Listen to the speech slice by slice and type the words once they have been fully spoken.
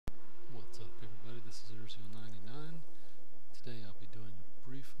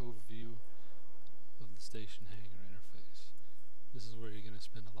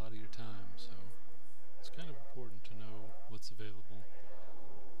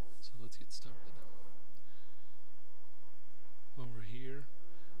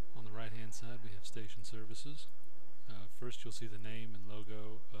station services. First you'll see the name and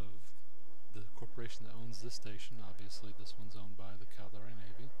logo of the corporation that owns this station. Obviously this one's owned by the Caldari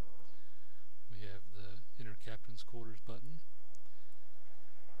Navy. We have the Enter Captain's Quarters button.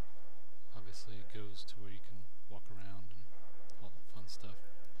 Obviously it goes to where you can walk around and all that fun stuff.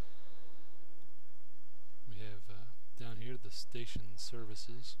 We have down here the station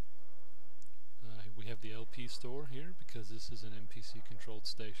services. We have the LP store here because this is an NPC controlled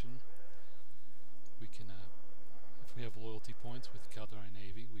station. We can, if we have loyalty points with Caldari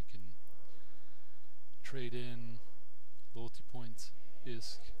Navy, we can trade in loyalty points,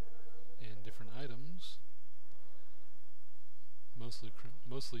 ISK, and different items. Mostly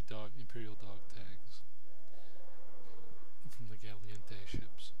Imperial dog tags from the Galeante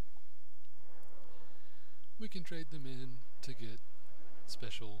ships. We can trade them in to get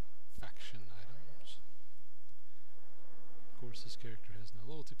special faction items. Of course, this character has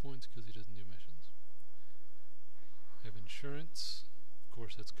no loyalty points because he doesn't do missions. We have insurance. Of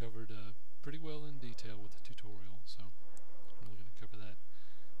course, that's covered pretty well in detail with the tutorial, so I'm really going to cover that.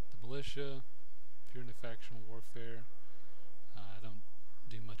 The militia, if you're into factional warfare, I don't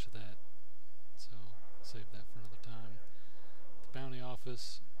do much of that, so I'll save that for another time. The bounty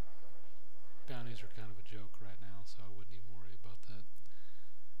office. Bounties are kind of a joke right now, so I wouldn't even worry about that.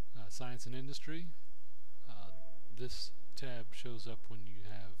 Science and industry. This tab shows up when you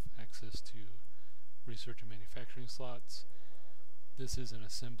have access to research and manufacturing slots. This is an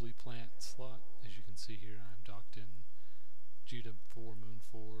assembly plant slot. As you can see here, I'm docked in Jita 4, Moon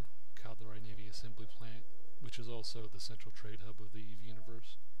 4, Caldari Navy Assembly Plant, which is also the central trade hub of the EVE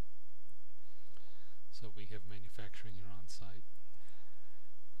universe. So we have manufacturing here on site.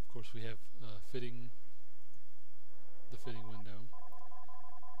 Of course, we have the fitting window,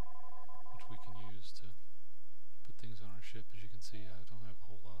 which we can use to put things on our ship. As you can see, I don't have a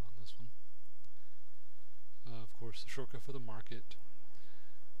whole lot on this one. Of course, the shortcut for the market,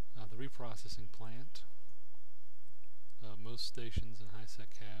 the reprocessing plant. Most stations in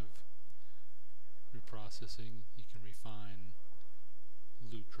HiSec have reprocessing. You can refine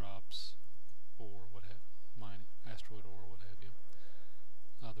loot drops or what have mine asteroid ore, what have you.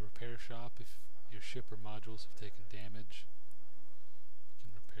 The repair shop, if your ship or modules have taken damage, you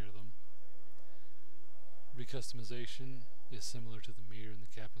can repair them. Recustomization is similar to the mirror in the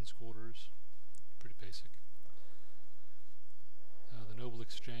captain's quarters. Pretty basic. The Noble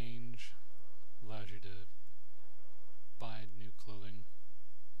Exchange allows you to buy new clothing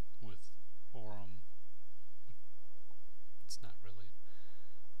with Aurum. It's not really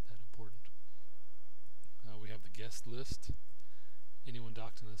that important. We have the guest list. Anyone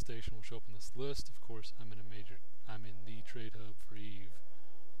docked in the station will show up in this list. Of course, I'm in the trade hub for EVE,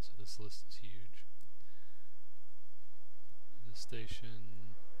 so this list is huge. This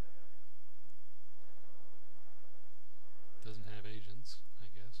station doesn't have agents, I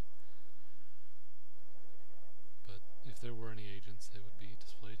guess. But if there were any agents, they would be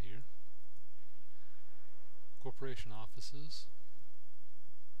displayed here. Corporation offices.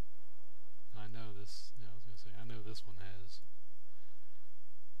 I know this, I was going to say, I know this one has.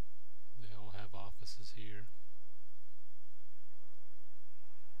 They all have offices here.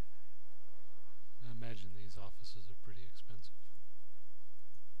 I imagine these offices are pretty expensive.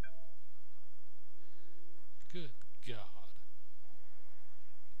 Good God.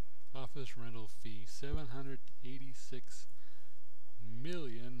 Office rental fee, 786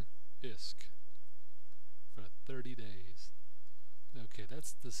 million ISK for 30 days. Okay,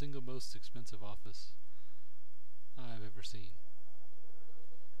 that's the single most expensive office I've ever seen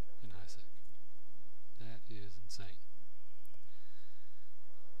in HiSec. That is insane.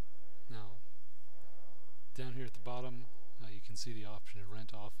 Now, down here at the bottom, you can see the option to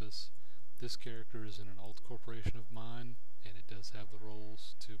rent office. This character is in an alt corporation of mine, and it does have the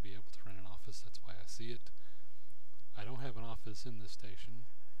roles to be able to rent an office. That's why I see it. I don't have an office in this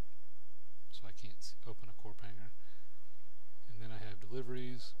station, so I can't open a corp hangar. And then I have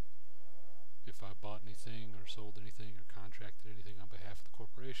deliveries. If I bought anything or sold anything or contracted anything on behalf of the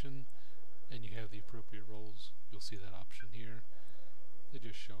corporation, and you have the appropriate roles, you'll see that option here. They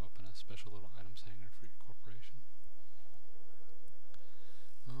just show up in a special little items hanger for your corporation.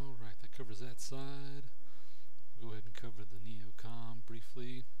 Alright, that covers that side. We'll go ahead and cover the Neocom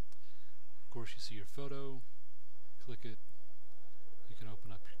briefly. Of course, you see your photo. Click it. You can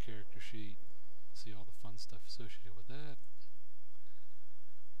open up your character sheet, see all the fun stuff associated with that.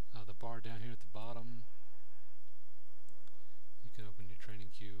 The bar down here at the bottom, you can open your training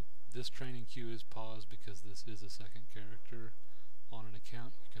queue. This training queue is paused because this is a second character on an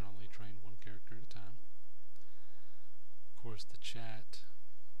account. You can only train one character at a time. Of course, the chat,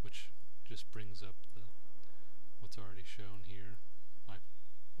 which just brings up the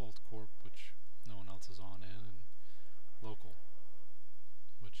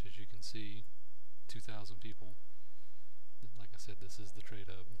can see 2,000 people. Like I said, this is the trade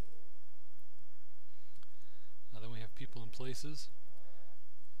hub. Then we have people and places.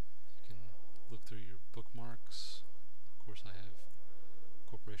 You can look through your bookmarks. Of course, I have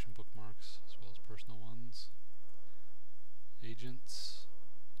corporation bookmarks as well as personal ones. Agents.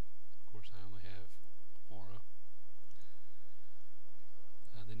 Of course, I only have Aura.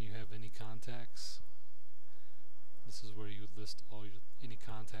 Then you have any contacts. This is where you would list all any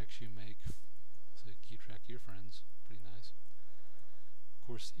contacts you make, so you keep track of your friends. Pretty nice. Of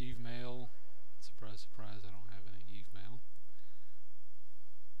course, Eve Mail. Surprise, surprise, I don't have any Eve Mail.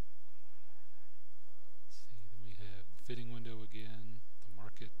 Let's see, then we have fitting window again, the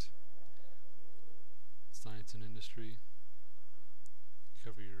market, science and industry.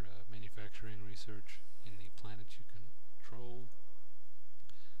 Cover your manufacturing research, any planets you control.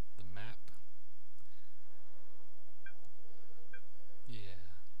 The map.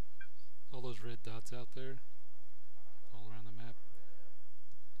 Yeah. All those red dots out there, all around the map,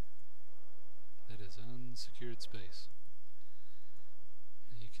 that is unsecured space.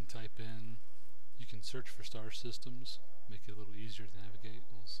 And you can type in, you can search for star systems, make it a little easier to navigate.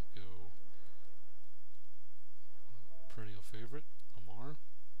 Let's go perennial favorite, Amar.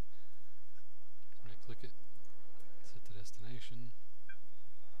 Right click it, set the destination.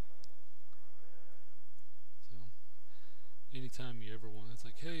 So anytime you ever want, it's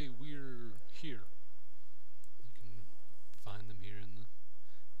like, hey, we're here. You can find them here in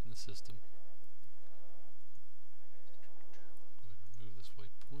the system. Go ahead and remove this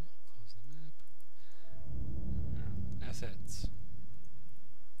white point, close the map. Assets.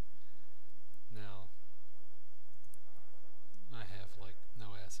 Now, I have like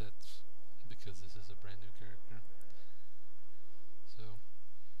no assets because this is a brand new character. So,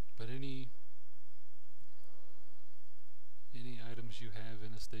 but any items you have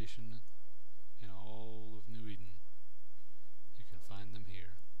in a station in all of New Eden, you can find them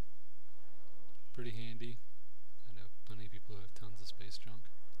here. Pretty handy. I know plenty of people who have tons of space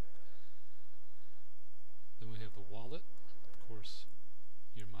junk. Then we have the wallet, of course,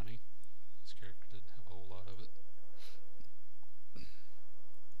 your money. This character didn't have a whole lot of it.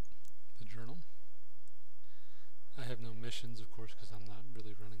 The journal. I have no missions, of course, because I'm not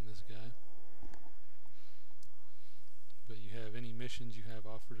really running this guy. But you have any missions you have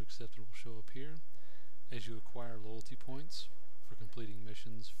offered or accepted will show up here. As you acquire loyalty points for completing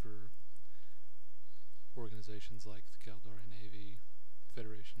missions for organizations like the Caldari Navy,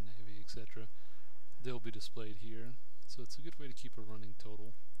 Federation Navy, etc., they'll be displayed here. So it's a good way to keep a running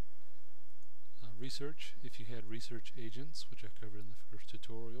total. Research, if you had research agents, which I covered in the first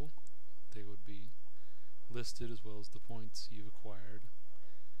tutorial, they would be listed, as well as the points you've acquired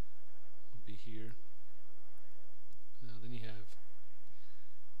would be here. Then you have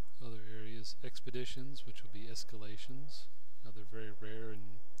other areas, expeditions, which will be escalations. They're very rare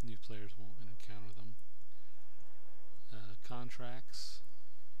and new players won't encounter them. Contracts,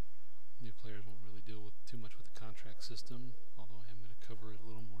 new players won't really deal with too much with the contract system, although I am going to cover it a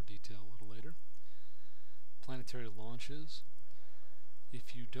little more detail a little later. Planetary launches.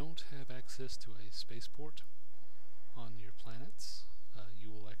 If you don't have access to a spaceport on your planets,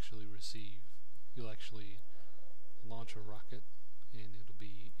 you'll actually launch a rocket, and it'll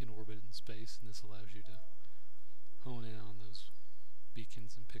be in orbit in space, and this allows you to hone in on those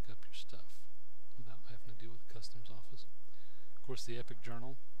beacons and pick up your stuff without having to deal with the customs office. Of course, the Epic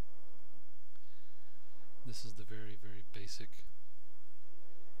Journal. This is the very, very basic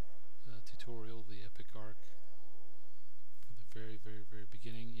tutorial, the Epic Arc. For the very, very, very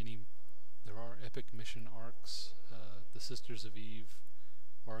beginning, there are epic mission arcs. The Sisters of Eve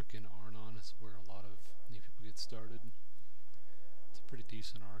arc in Arnon is where a lot of new people get started. It's a pretty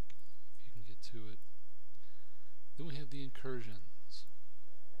decent arc if you can get to it. Then we have the Incursions.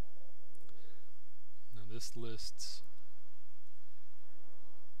 Now this lists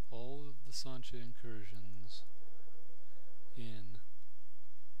all of the Sancha incursions in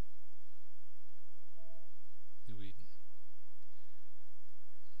New Eden.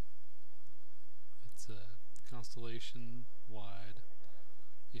 It's constellation wide.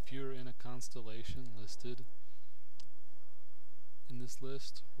 If you're in a constellation listed in this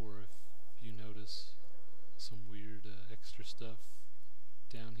list, or if you notice some weird extra stuff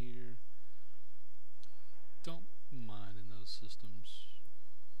down here, don't mine in those systems.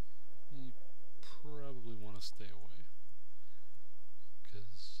 You probably want to stay away,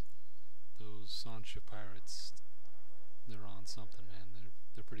 because those Sancha pirates, they're on something, man.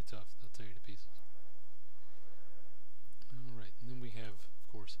 They're pretty tough. They'll tear you to pieces. Alright, and then we have,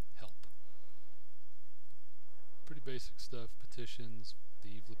 of course, help. Pretty basic stuff, petitions, the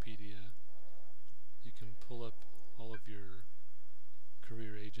Evelopedia. You can pull up all of your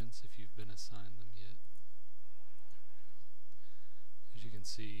career agents if you've been assigned them yet. As you can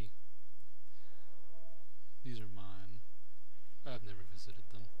see, these are mine. I've never visited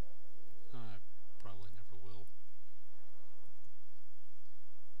them. I probably never will.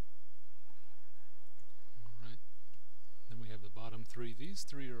 Alright. Then we have the bottom three. These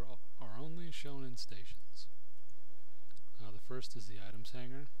three are only shown in stations. The first is the items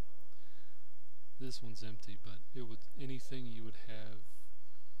hangar. This one's empty, but it would anything you would have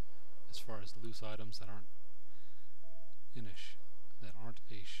as far as loose items that aren't that aren't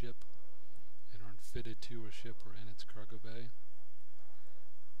a ship and aren't fitted to a ship or in its cargo bay.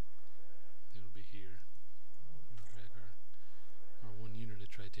 They would be here. Drag our 1 unit of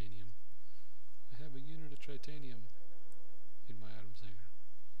tritanium. I have a unit of tritanium in my items hangar.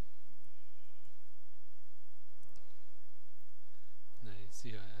 Now you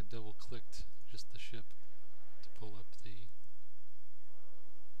see I double clicked just the ship to pull up the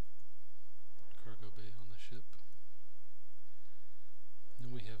cargo bay on the ship.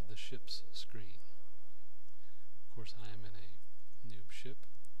 Then we have the ship's screen. Of course I am in a noob ship.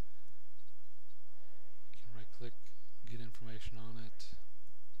 You can right click, get information on it,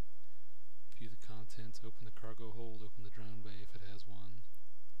 view the contents, open the cargo hold, open the drone bay if it has one.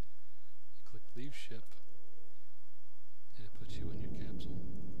 You click leave ship and it puts you in your capsule.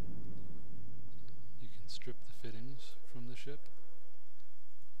 You can strip the fittings from the ship.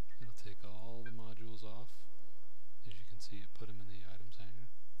 It'll take all the modules off. As you can see, it put them in the items hangar.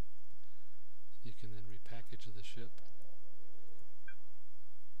 You can then repackage the ship,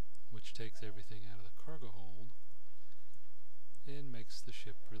 which takes everything out of the cargo hold and makes the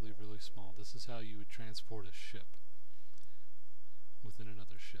ship really, really small. This is how you would transport a ship within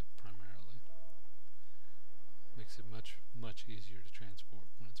another ship, primarily. Makes it much, much easier to transport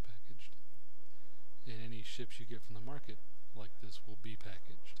when it's packaged. And any ships you get from the market like this will be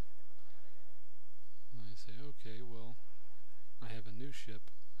packaged. And I say, okay, well, I have a new ship.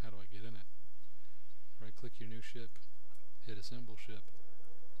 How do I get in it? Right click your new ship, hit assemble ship.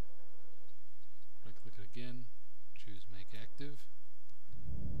 Right click it again, choose make active.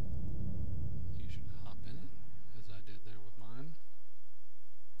 You should hop in it, as I did there with mine.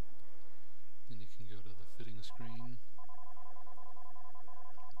 Then you can go to the fitting screen,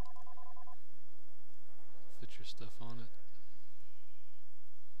 fit your stuff on it,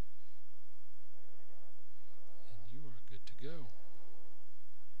 and you are good to go.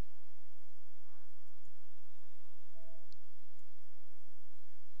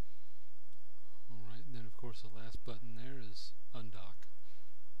 Alright, and then of course the last button there is Undock.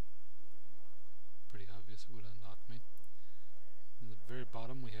 Pretty obvious it would undock me. At the very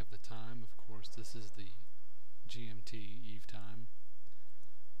bottom we have the time. Of course this is the GMT Eve time,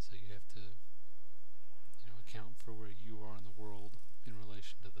 so you have to account for where you are in the world in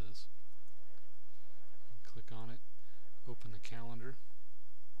relation to this. Click on it, open the calendar.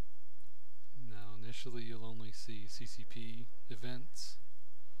 Now initially you'll only see CCP events,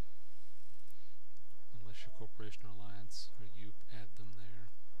 unless your corporation or alliance or you add them there.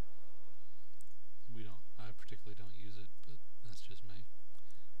 I particularly don't use it, but that's just me.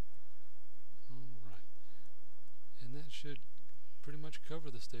 Alright, and that should pretty much cover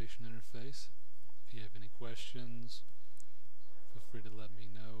the station interface. If you have any questions, feel free to let